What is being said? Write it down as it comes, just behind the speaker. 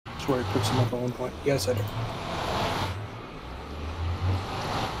Swear he puts them up at one point. Yes, I do.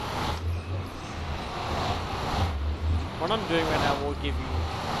 What I'm doing right now will give you,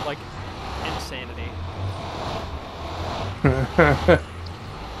 like, insanity.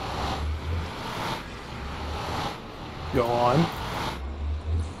 Go on.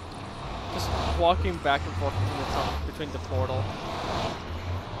 Just walking back and forth between the portal.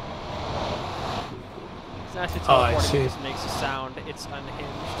 It's actually teleporting, it just makes a sound. It's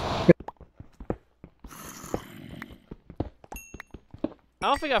unhinged. I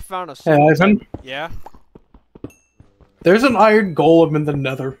don't think I found a single Ivan? Yeah? There's an iron golem in the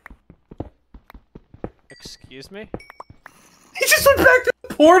nether. Excuse me? He just went back to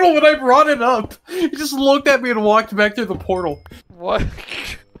the portal when I brought it up. He just looked at me and walked back through the portal. What?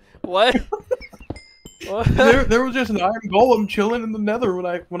 What? What? There was just an iron golem chilling in the nether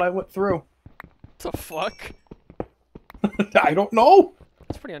when I went through. What the fuck? I don't know.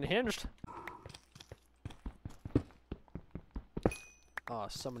 That's pretty unhinged. Oh,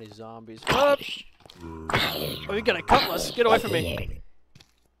 so many zombies. Oh, you got a cutlass. Get away from me.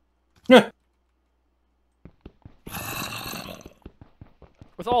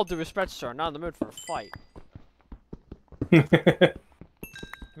 With all due respect, sir, I'm not in the mood for a fight. I'm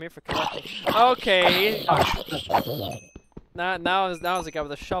here for collecting. Okay. Now is the guy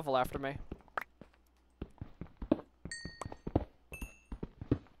with a shovel after me.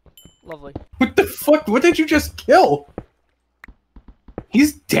 Lovely. What the fuck? What did you just kill?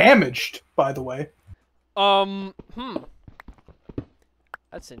 He's damaged, by the way.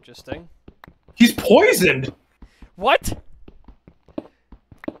 That's interesting. He's poisoned! What?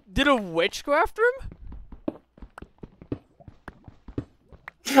 Did a witch go after him?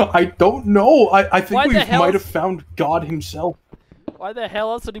 I don't know. I think we hell might have found God himself. Why the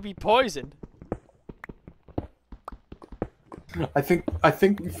hell else would he be poisoned? I think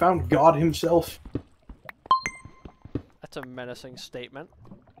we found God himself. That's a menacing statement.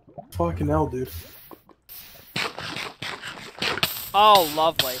 Fucking hell, dude. Oh,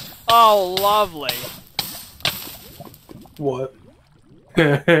 lovely. Oh, lovely. What?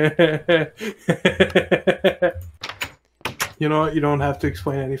 You know what? You don't have to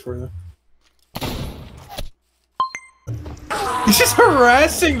explain any further. He's just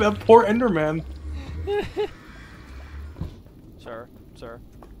harassing that poor Enderman. Sir.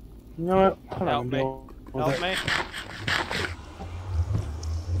 You know what? Help me. Help me.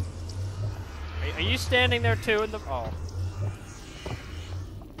 Are you standing there too in the... Oh.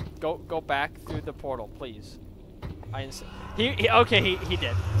 Go back through the portal, please. Okay, he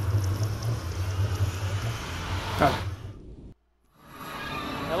did. Okay.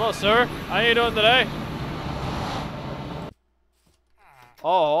 Hello, sir. How you doing today?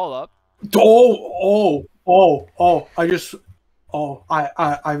 Oh, hold up.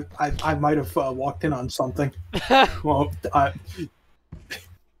 I might have walked in on something. Well,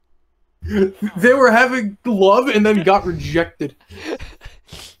 they were having love and then got rejected.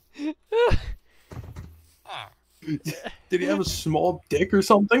 Did he have a small dick or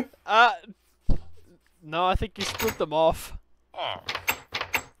something? No, I think you split them off.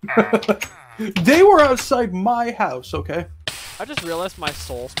 They were outside my house, okay? I just realized my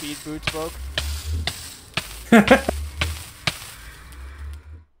soul speed boots broke.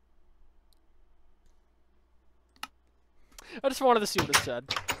 I just wanted to see what it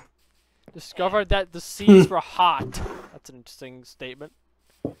said. Discovered that the seas were hot. That's an interesting statement.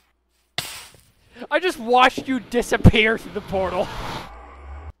 I just watched you disappear through the portal.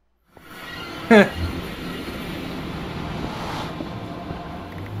 That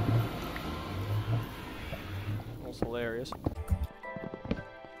was hilarious.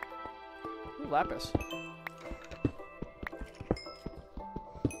 Ooh, lapis.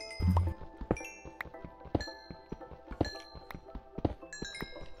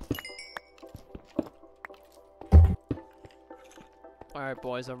 Alright,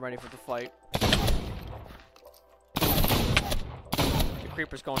 boys, I'm ready for the fight. The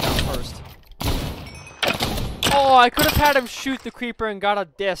creeper's going down first. Oh, I could have had him shoot the creeper and got a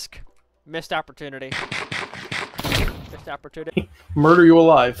disc. Missed opportunity. Missed opportunity. Murder you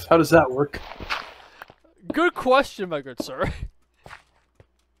alive. How does that work? Good question, my good sir.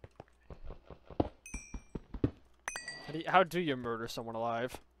 How do you murder someone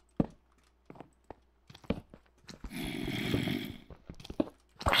alive?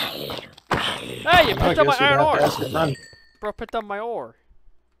 Hey, you picked up my iron ore! Bro, picked up my ore.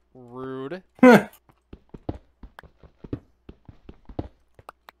 Rude.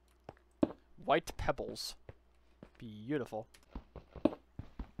 White pebbles. Beautiful.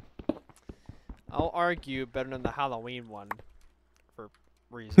 I'll argue better than the Halloween one. For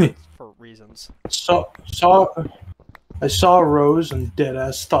reasons. For reasons. I saw a rose and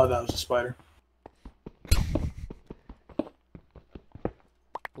deadass thought that was a spider.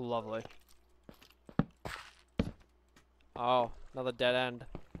 Lovely. Oh, another dead end.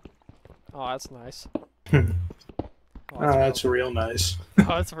 Oh, that's nice. Oh, that's real nice. Oh,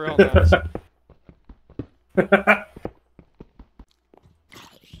 that's real nice.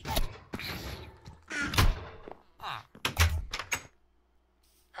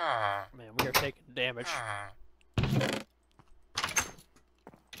 Man, we are taking damage.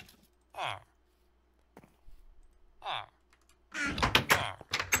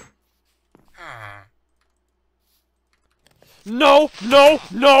 No! No!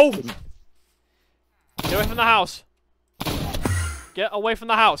 No! Get away from the house! Get away from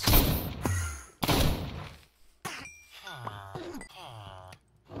the house!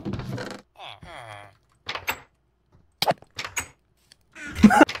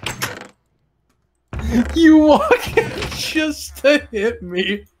 You walk in just to hit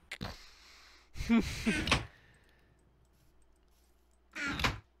me.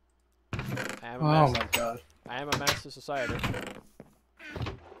 Oh my god. I am a menace to society.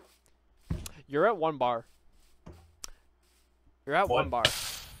 You're at 1 bar. You're at What? 1 bar.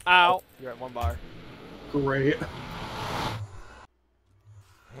 Ow! You're at 1 bar. Great.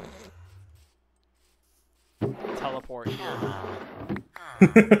 Teleport here.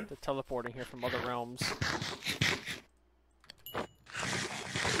 They're teleporting here from other realms.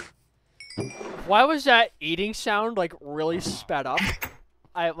 Why was that eating sound like really sped up?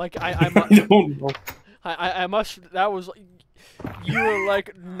 I don't know. I must. That was. You were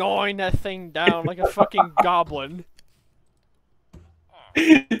like gnawing that thing down like a fucking goblin.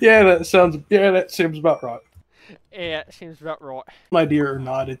 Yeah, that seems about right. Yeah, it seems about right. My dear or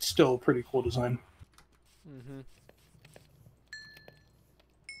not, it's still a pretty cool design.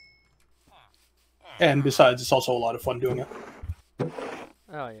 And besides, it's also a lot of fun doing it.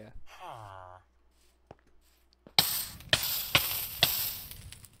 Oh yeah.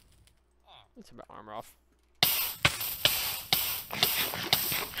 Let's take my armor off.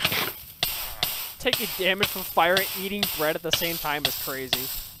 Taking damage from fire and eating bread at the same time is crazy.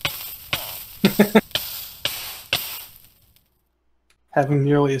 Having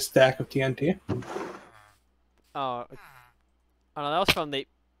nearly a stack of TNT. Oh, no, that was from the.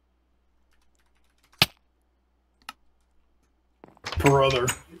 Brother.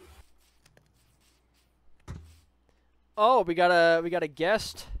 Oh, we got a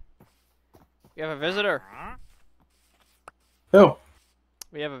guest. We have a visitor. Oh.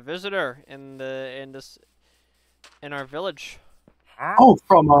 We have a visitor in our village. Oh,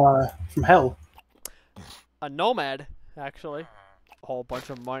 from hell. A nomad, actually. A whole bunch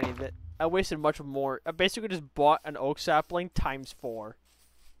of money that I wasted much more. I basically just bought an oak sapling times 4.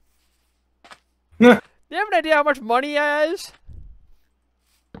 Do you have an idea how much money that is?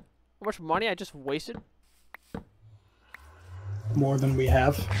 How much money I just wasted? More than we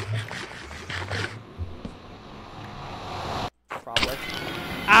have. Probably.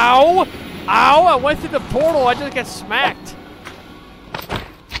 Ow! Ow! I went through the portal. I just got smacked.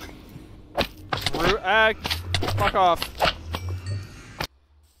 Fuck off.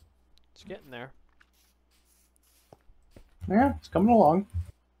 It's getting there. Yeah, it's coming along.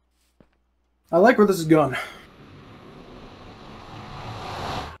 I like where this is going.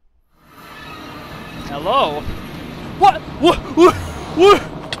 Hello? What? What?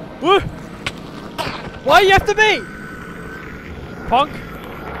 Why you have to be? Punk?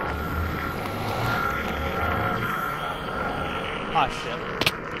 Ah, shit.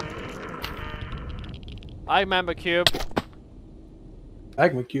 I remember Cube.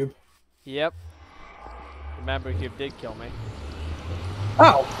 Magma Cube. Yep. The Magma Cube did kill me.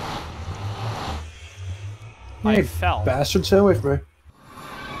 Ow! I You fell. bastard, stay away from me.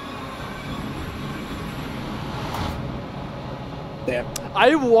 Damn.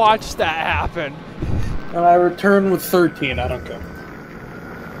 I watched that happen. And I return with 13, I don't care.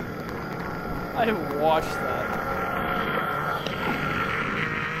 I watched that.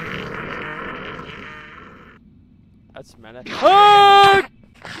 That's a minute. Ah!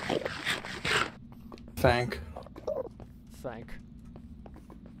 Thank.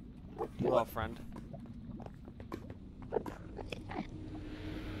 Hello, friend.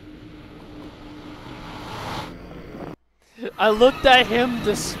 I looked at him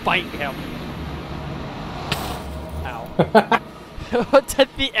despite him. Ow. What's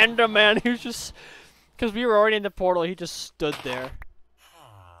at the Enderman? He was just... Because we were already in the portal, he just stood there.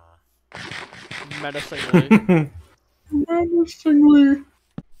 Menacingly.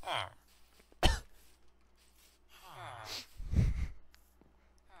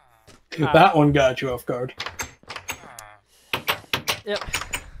 That one got you off guard. Yep.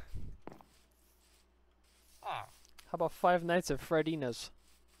 How about Five Nights at Freddy's?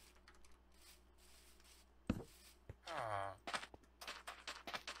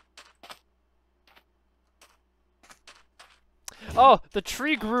 Oh, the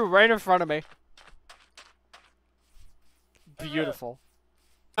tree grew right in front of me. Beautiful.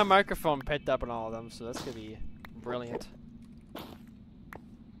 My microphone picked up on all of them, so that's gonna be brilliant.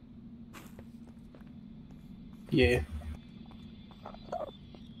 Yeah.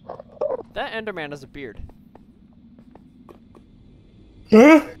 That Enderman has a beard.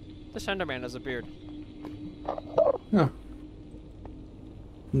 Huh? This Enderman has a beard. Huh.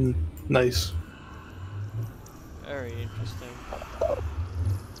 Nice. Very interesting.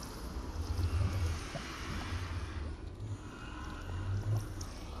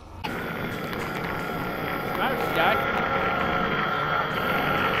 Guy.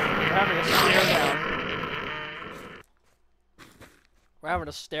 We're having a stare down. We're having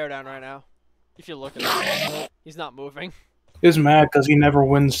a stare down right now. If you look at him, he's not moving. He's mad because he never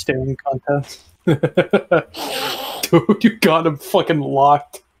wins staring contests. Dude, you got him fucking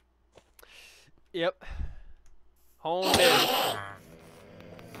locked. Yep. Honed in.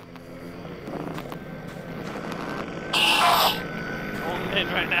 Honed in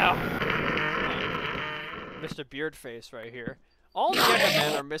right now. Mr. Beardface right here. All the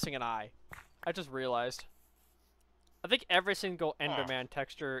Endermen are missing an eye. I just realized. I think every single Enderman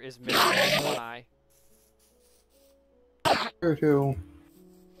texture is missing one eye. Or two.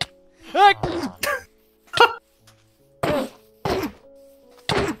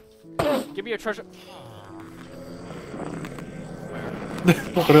 Give me your treasure.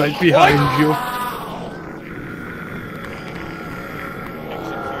 Right behind you.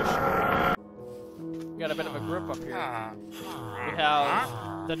 We got a bit of a grip up here. We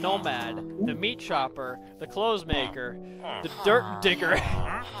have the Nomad, the Meat Chopper, the Clothes Maker, the Dirt Digger,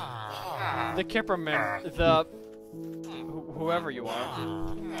 the Kipperman, the... whoever you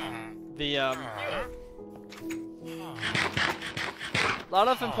are. The, a lot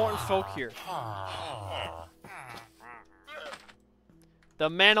of important folk here. The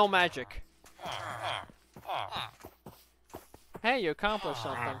Mano Magic. Hey, you accomplished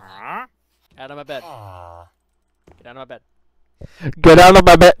something. Out of my bed. Get out of my bed. Get out of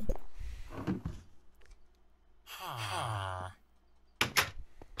my bed!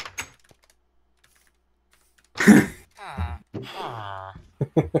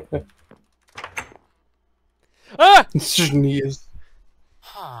 Ah! Sneeze.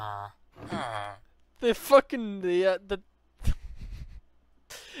 The fucking the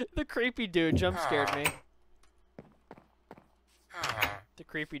creepy dude jump scared me. The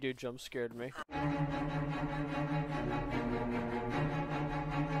creepy dude jump scared me.